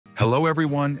Hello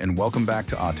everyone and welcome back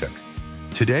to AhTech.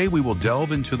 Today we will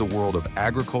delve into the world of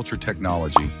agriculture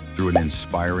technology through an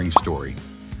inspiring story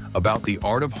about the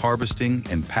art of harvesting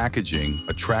and packaging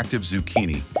attractive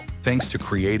zucchini thanks to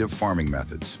creative farming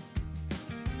methods.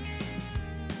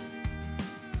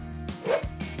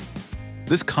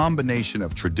 This combination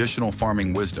of traditional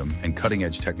farming wisdom and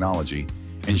cutting-edge technology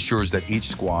ensures that each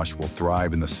squash will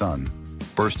thrive in the sun,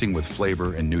 bursting with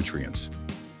flavor and nutrients.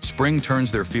 Spring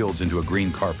turns their fields into a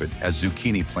green carpet as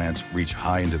zucchini plants reach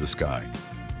high into the sky.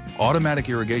 Automatic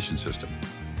irrigation system.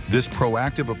 This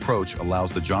proactive approach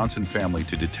allows the Johnson family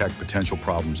to detect potential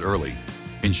problems early,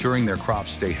 ensuring their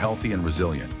crops stay healthy and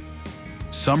resilient.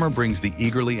 Summer brings the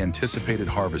eagerly anticipated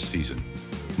harvest season.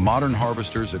 Modern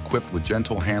harvesters equipped with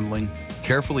gentle handling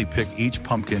carefully pick each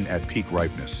pumpkin at peak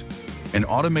ripeness. An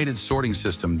automated sorting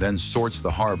system then sorts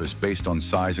the harvest based on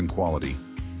size and quality,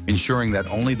 ensuring that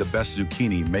only the best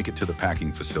zucchini make it to the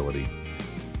packing facility.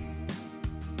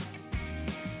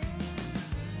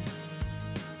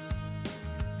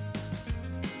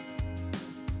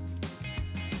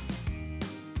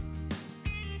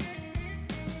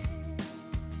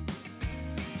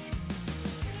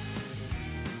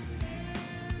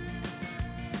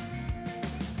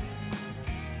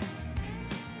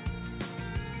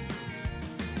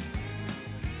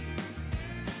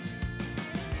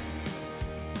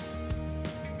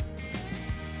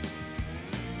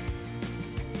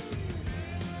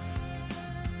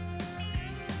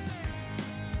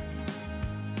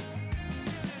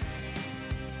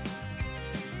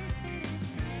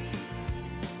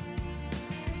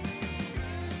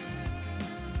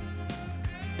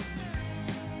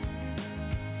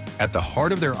 At the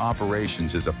heart of their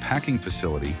operations is a packing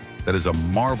facility that is a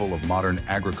marvel of modern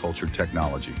agriculture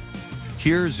technology.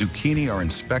 Here, zucchini are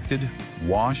inspected,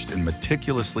 washed, and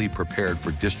meticulously prepared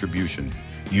for distribution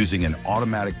using an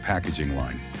automatic packaging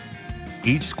line.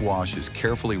 Each squash is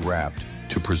carefully wrapped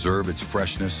to preserve its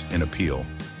freshness and appeal,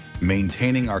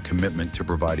 maintaining our commitment to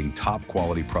providing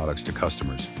top-quality products to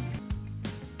customers.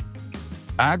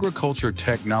 Agriculture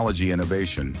technology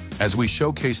innovation, as we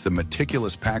showcase the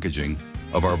meticulous packaging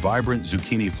of our vibrant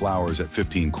zucchini flowers at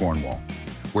 15 Cornwall,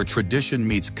 where tradition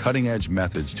meets cutting-edge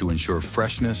methods to ensure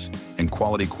freshness and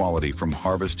quality from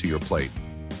harvest to your plate.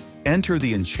 Enter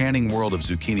the enchanting world of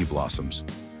zucchini blossoms,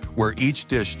 where each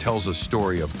dish tells a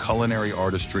story of culinary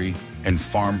artistry and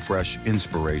farm-fresh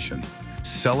inspiration,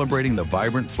 celebrating the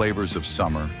vibrant flavors of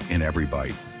summer in every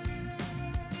bite.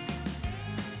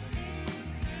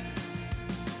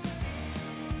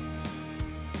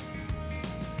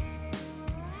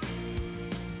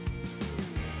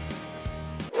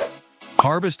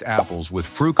 Harvest apples with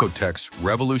Frucotech's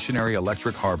revolutionary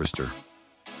electric harvester.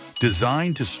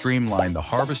 Designed to streamline the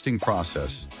harvesting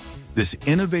process, this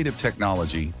innovative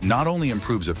technology not only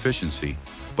improves efficiency,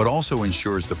 but also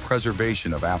ensures the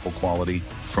preservation of apple quality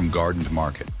from garden to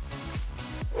market.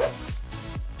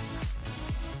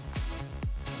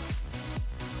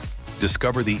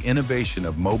 Discover the innovation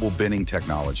of mobile binning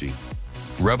technology,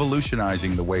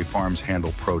 revolutionizing the way farms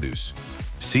handle produce.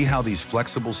 See how these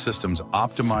flexible systems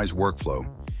optimize workflow,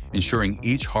 ensuring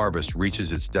each harvest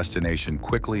reaches its destination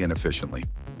quickly and efficiently.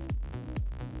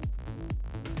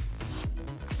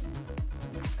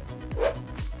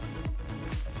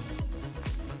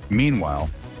 Meanwhile,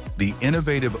 the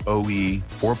innovative OE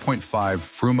 4.5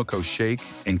 Frumico Shake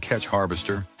and Catch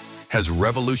Harvester has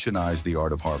revolutionized the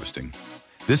art of harvesting.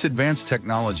 This advanced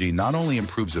technology not only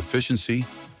improves efficiency,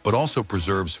 but also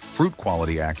preserves fruit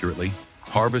quality accurately,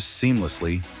 harvests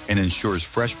seamlessly, and ensures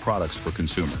fresh products for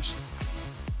consumers.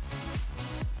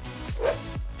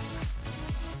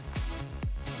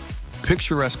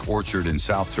 Picturesque orchard in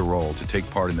South Tyrol to take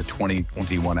part in the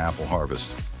 2021 apple harvest,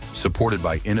 supported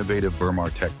by innovative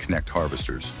AhTech Connect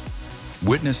harvesters.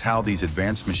 Witness how these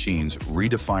advanced machines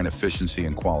redefine efficiency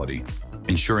and quality,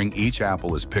 ensuring each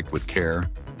apple is picked with care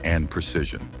and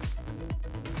precision.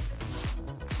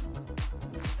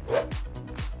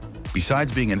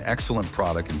 Besides being an excellent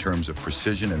product in terms of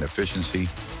precision and efficiency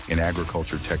in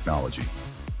agriculture technology,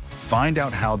 find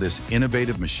out how this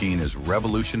innovative machine is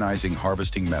revolutionizing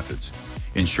harvesting methods,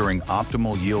 ensuring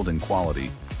optimal yield and quality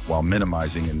while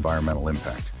minimizing environmental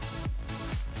impact.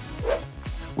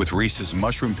 With Reese's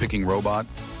mushroom picking robot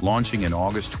launching in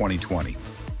August 2020.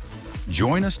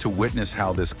 Join us to witness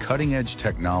how this cutting-edge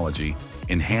technology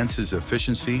enhances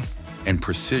efficiency and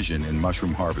precision in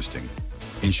mushroom harvesting,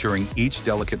 ensuring each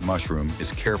delicate mushroom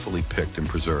is carefully picked and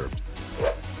preserved.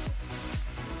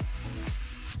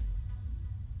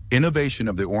 Innovation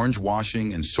of the orange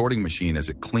washing and sorting machine as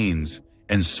it cleans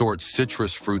and sorts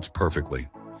citrus fruits perfectly.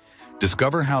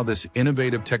 Discover how this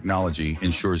innovative technology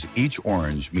ensures each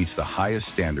orange meets the highest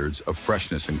standards of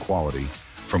freshness and quality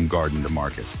from garden to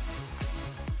market.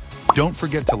 Don't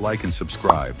forget to like and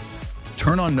subscribe.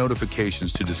 Turn on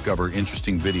notifications to discover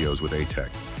interesting videos with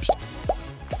AhTech.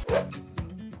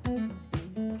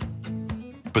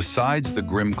 Besides the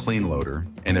Grim Clean Loader,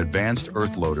 an advanced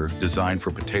earth loader designed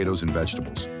for potatoes and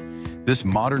vegetables, this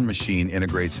modern machine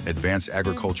integrates advanced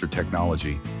agriculture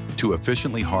technology to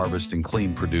efficiently harvest and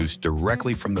clean produce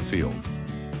directly from the field.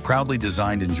 Proudly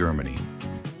designed in Germany.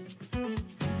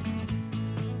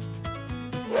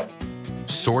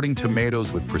 Sorting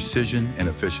tomatoes with precision and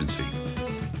efficiency.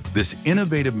 This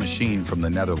innovative machine from the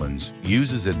Netherlands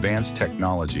uses advanced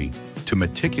technology to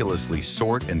meticulously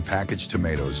sort and package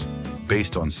tomatoes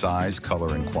based on size,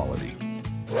 color, and quality.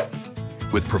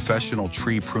 With professional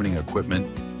tree pruning equipment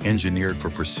engineered for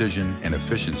precision and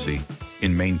efficiency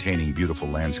in maintaining beautiful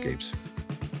landscapes.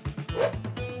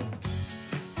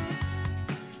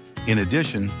 In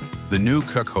addition, the new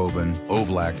Earthmoving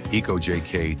Ovlac Eco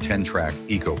JK 10-track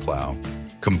Eco Plow,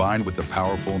 combined with the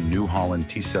powerful New Holland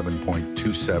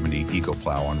T7.270 Eco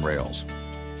Plow on rails.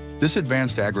 This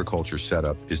advanced agriculture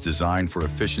setup is designed for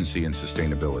efficiency and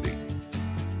sustainability.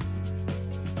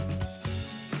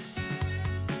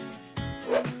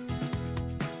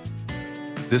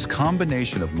 This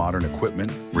combination of modern equipment,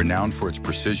 renowned for its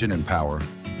precision and power,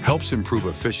 helps improve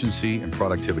efficiency and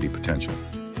productivity potential.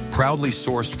 Proudly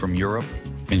sourced from Europe,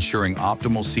 ensuring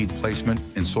optimal seed placement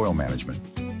and soil management.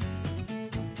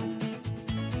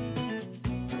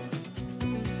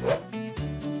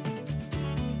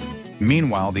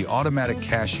 Meanwhile, the automatic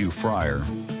cashew fryer,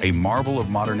 a marvel of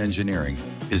modern engineering,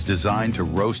 is designed to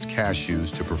roast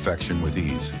cashews to perfection with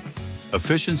ease.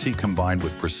 Efficiency combined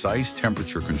with precise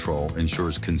temperature control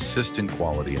ensures consistent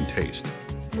quality and taste.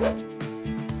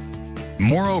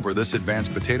 Moreover, this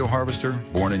advanced potato harvester,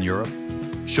 born in Europe,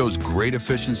 shows great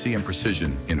efficiency and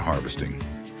precision in harvesting.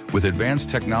 With advanced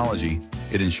technology,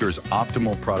 it ensures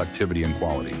optimal productivity and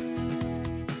quality.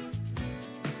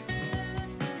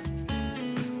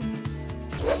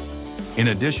 In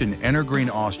addition, Energreen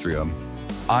Austria,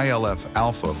 ILF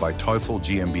Alpha by Teufel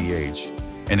GmbH,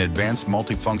 an advanced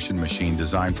multifunction machine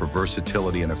designed for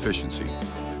versatility and efficiency.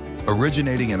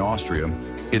 Originating in Austria,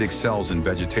 it excels in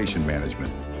vegetation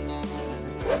management.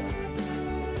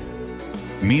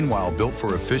 Meanwhile, built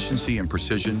for efficiency and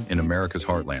precision in America's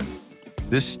heartland.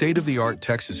 This state-of-the-art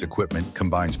Texas equipment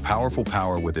combines powerful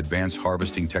power with advanced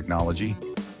harvesting technology,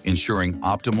 ensuring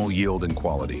optimal yield and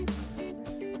quality.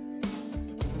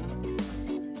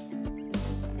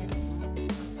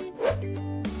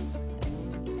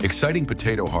 Exciting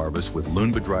potato harvest with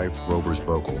Loonbedrijf Rovers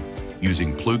Bokel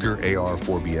using Pluger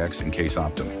AR4BX and Case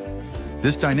Optim.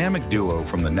 This dynamic duo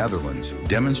from the Netherlands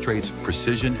demonstrates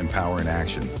precision and power in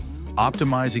action,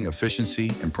 optimizing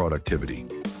efficiency and productivity.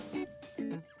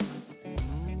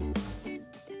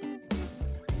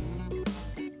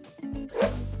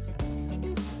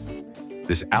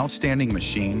 This outstanding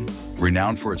machine,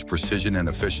 renowned for its precision and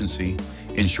efficiency,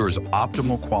 ensures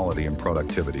optimal quality and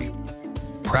productivity.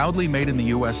 Proudly made in the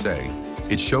USA,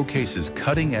 it showcases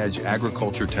cutting-edge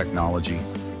agriculture technology,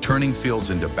 turning fields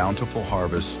into bountiful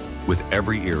harvests with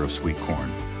every ear of sweet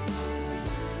corn.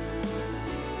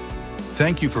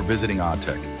 Thank you for visiting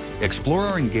AhTech. Explore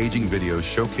our engaging videos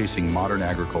showcasing modern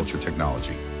agriculture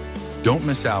technology. Don't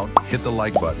miss out, hit the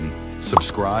like button,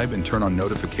 subscribe, and turn on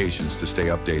notifications to stay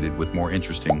updated with more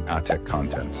interesting AhTech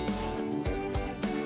content.